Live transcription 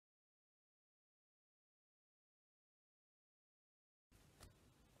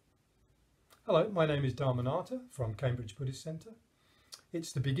Hello, my name is Dharmanatha from Cambridge Buddhist Centre.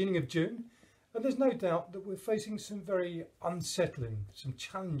 It's the beginning of June, and there's no doubt that we're facing some very unsettling, some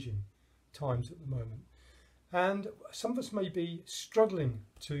challenging times at the moment. And some of us may be struggling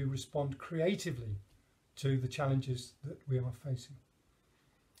to respond creatively to the challenges that we are facing.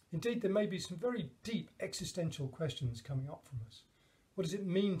 Indeed, there may be some very deep existential questions coming up from us. What does it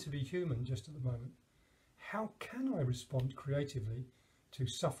mean to be human just at the moment? How can I respond creatively to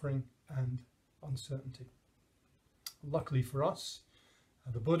suffering and uncertainty? Luckily for us,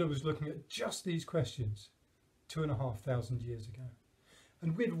 the Buddha was looking at just these questions 2,500 years ago.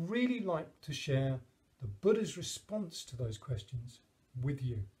 And we'd really like to share the Buddha's response to those questions with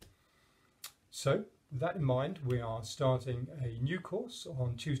you. So, with that in mind, we are starting a new course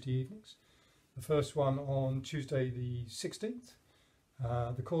on Tuesday evenings. The first one on Tuesday the 16th.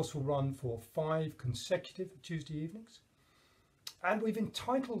 The course will run for 5 consecutive Tuesday evenings. And we've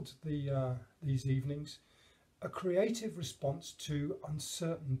entitled these evenings A Creative Response to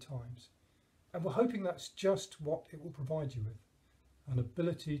Uncertain Times. And we're hoping that's just what it will provide you with. An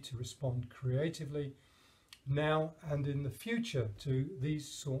ability to respond creatively now and in the future to these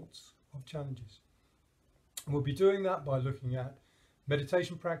sorts of challenges. And we'll be doing that by looking at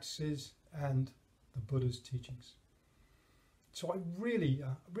meditation practices and the Buddha's teachings. So I really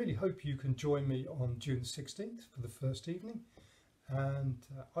hope you can join me on June the 16th for the first evening, and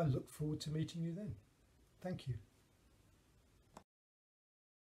I look forward to meeting you then. Thank you.